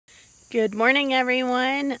Good morning,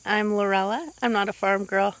 everyone. I'm Lorella. I'm not a farm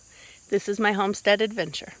girl. This is my homestead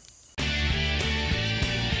adventure.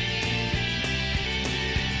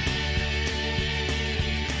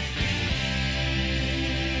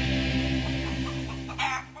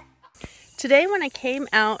 Today when I came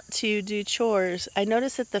out to do chores, I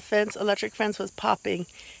noticed that the electric fence was popping,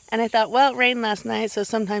 and I thought, well, it rained last night, so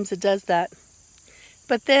sometimes it does that.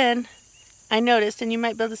 But then I noticed, and you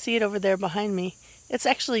might be able to see it over there behind me, it's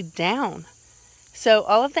actually down. So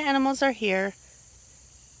all of the animals are here,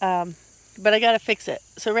 but I gotta fix it.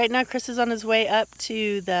 So right now Chris is on his way up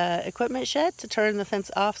to the equipment shed to turn the fence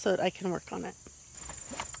off so that I can work on it.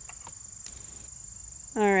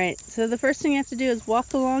 Alright, so the first thing you have to do is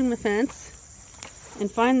walk along the fence and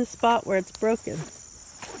find the spot where it's broken.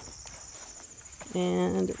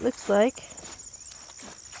 And it looks like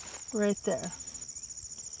right there.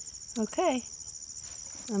 Okay,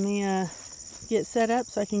 let me get set up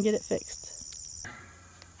so I can get it fixed.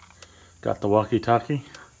 Got the walkie-talkie.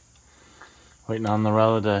 Waiting on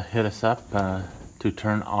Lorella to hit us up to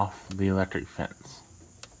turn off the electric fence.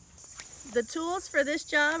 The tools for this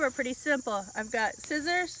job are pretty simple. I've got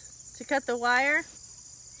scissors to cut the wire.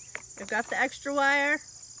 I've got the extra wire.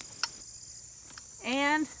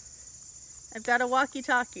 And I've got a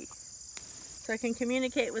walkie-talkie so I can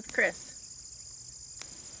communicate with Chris.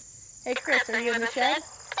 Hey Chris, are you in the shed?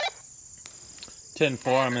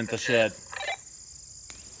 10-4, I'm in the shed.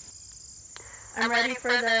 I'm ready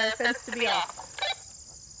for the fence to be off.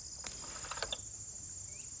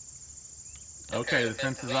 Okay, the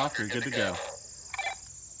fence is off, you're good to go.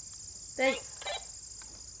 Thanks.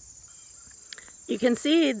 You can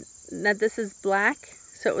see that this is black,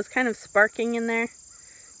 so it was kind of sparking in there,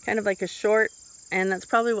 kind of like a short, and that's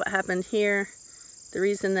probably what happened here, the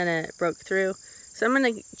reason that it broke through. So I'm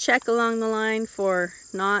going to check along the line for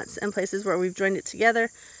knots and places where we've joined it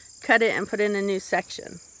together, cut it, and put in a new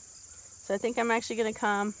section. So I think I'm actually going to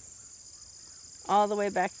come all the way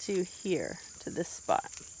back to here, to this spot.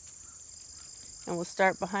 And we'll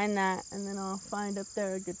start behind that, and then I'll find up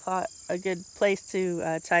there a good place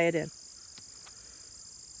to tie it in.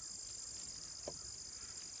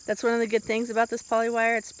 That's one of the good things about this poly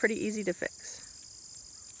wire. It's pretty easy to fix.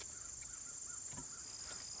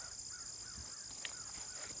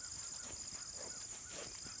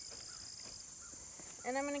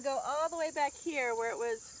 And I'm going to go all the way back here where it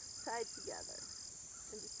was tied together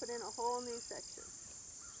and just put in a whole new section.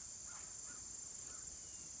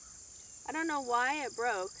 I don't know why it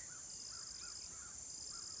broke.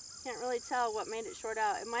 Can't really tell what made it short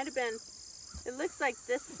out. It might have been, it looks like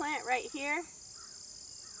this plant right here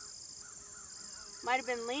might have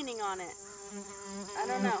been leaning on it. I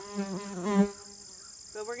don't know.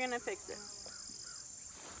 But we're gonna fix it.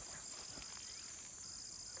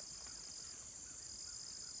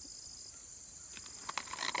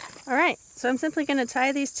 Alright, so I'm simply gonna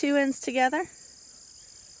tie these two ends together.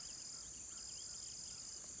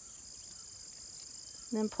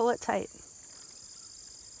 And then pull it tight.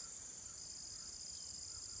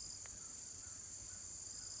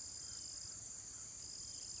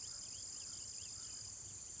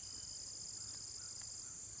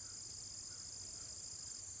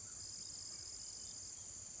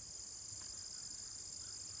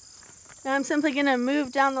 Now I'm simply going to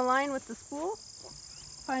move down the line with the spool,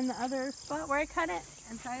 find the other spot where I cut it,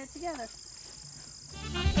 and tie it together.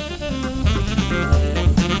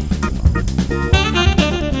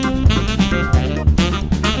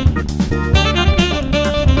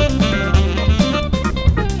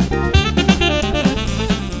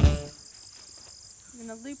 I'm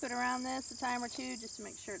going to loop it around this a time or two just to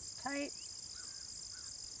make sure it's tight.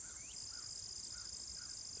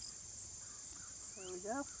 There we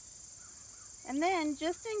go. And then,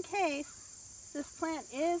 just in case this plant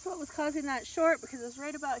is what was causing that short, because it's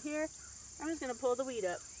right about here, I'm just going to pull the weed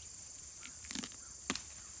up.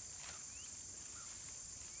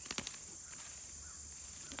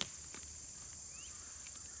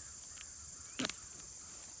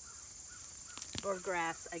 Or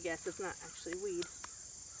grass, I guess. It's not actually weed.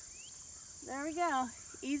 There we go.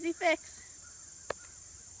 Easy fix.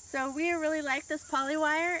 So we really like this poly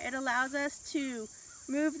wire. It allows us to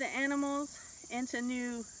move the animals into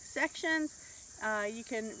new sections. You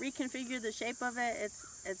can reconfigure the shape of it.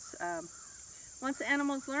 Once the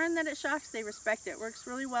animals learn that it shocks, they respect it. It works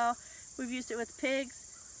really well. We've used it with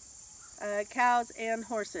pigs, cows, and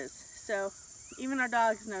horses. So even our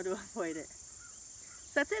dogs know to avoid it.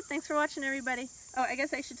 So that's it. Thanks for watching, everybody. Oh, I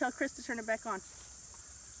guess I should tell Chris to turn it back on.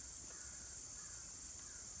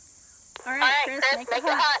 All right, Chris, make it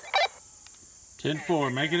hot.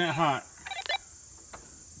 10-4, making it hot.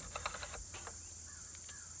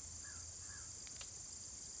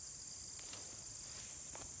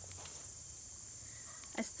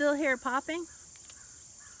 I still hear popping.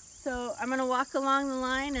 So I'm gonna walk along the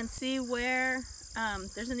line and see where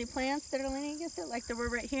there's any plants that are leaning against it, like there were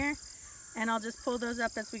right here, and I'll just pull those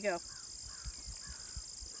up as we go.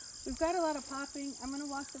 We've got a lot of popping. I'm gonna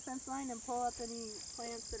walk the fence line and pull up any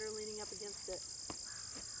plants that are leaning up against it.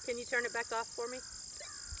 Can you turn it back off for me?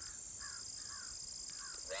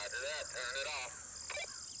 Roger that, turn it off.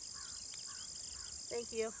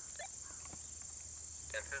 Thank you.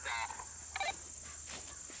 Fence is off.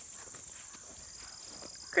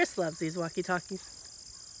 Chris loves these walkie-talkies.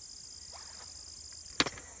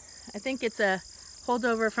 I think it's a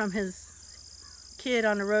holdover from his kid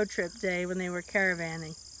on a road trip day when they were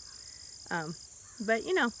caravanning. But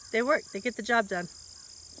you know, they work, they get the job done.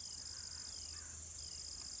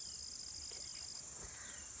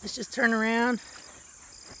 Let's just turn around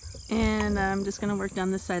and I'm just gonna work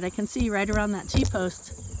down this side. I can see right around that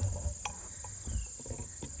T-post.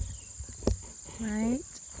 Right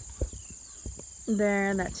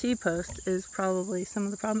there, that T-post is probably some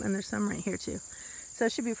of the problem, and there's some right here too. So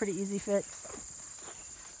it should be a pretty easy fix.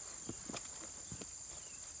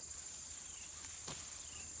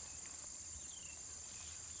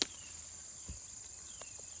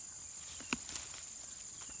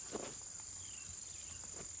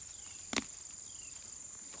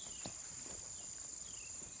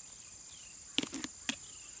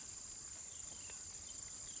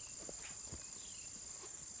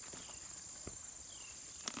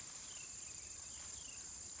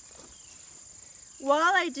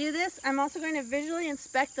 While I do this, I'm also going to visually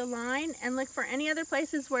inspect the line and look for any other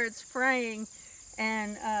places where it's fraying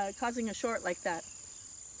and causing a short like that.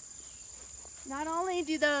 Not only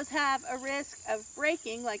do those have a risk of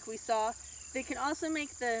breaking like we saw, they can also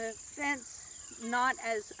make the fence not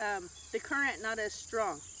as, the current not as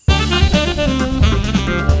strong.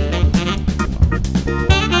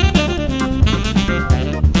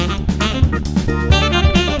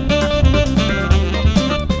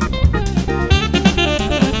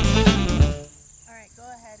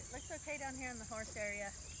 Down here in the horse area.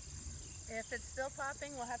 If it's still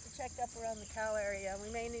popping, we'll have to check up around the cow area.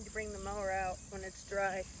 We may need to bring the mower out when it's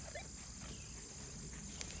dry.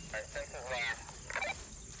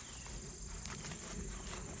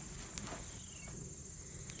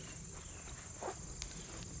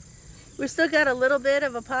 We've still got a little bit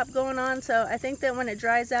of a pop going on, so I think that when it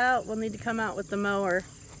dries out, we'll need to come out with the mower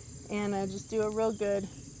and just do a real good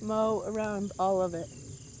mow around all of it.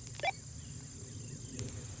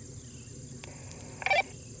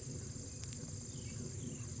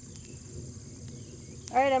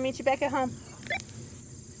 All right, I'll meet you back at home.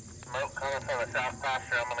 Smoke coming from the south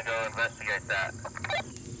pasture. I'm going to go investigate that.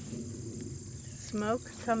 Smoke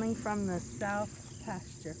coming from the south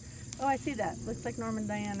pasture. Oh, I see that. Looks like Norm and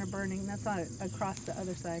Diane are burning. That's on across the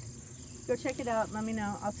other side. Go check it out. Let me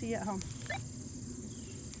know. I'll see you at home.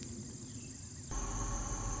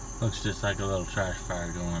 Looks just like a little trash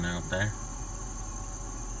fire going out there.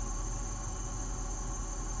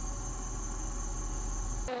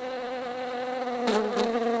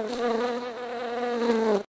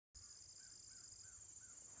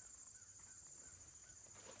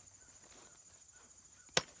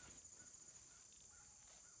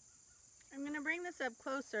 I'm going to bring this up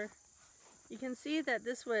closer. You can see that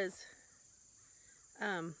this was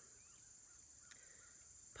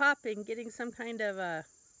popping, getting some kind of a,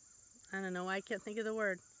 I don't know why I can't think of the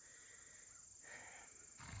word.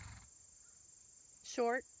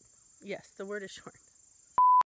 Short? Yes, the word is short.